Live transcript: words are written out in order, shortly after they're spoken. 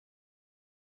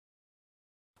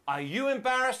Are you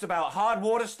embarrassed about hard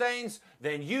water stains?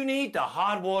 Then you need the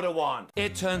hard water wand.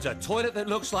 It turns a toilet that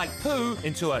looks like poo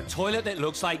into a toilet that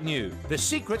looks like new. The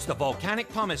secret's the volcanic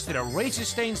pumice that erases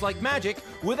stains like magic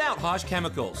without harsh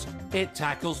chemicals. It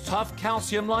tackles tough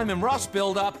calcium, lime, and rust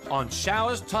buildup on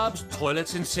showers, tubs,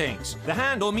 toilets, and sinks. The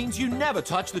handle means you never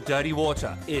touch the dirty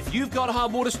water. If you've got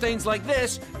hard water stains like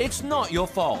this, it's not your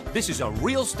fault. This is a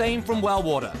real stain from well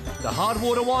water. The hard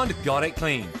water wand got it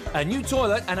clean. A new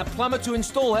toilet and a plumber to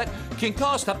install it can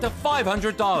cost up to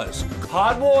 $500.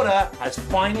 Hard water has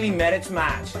finally met its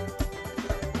match.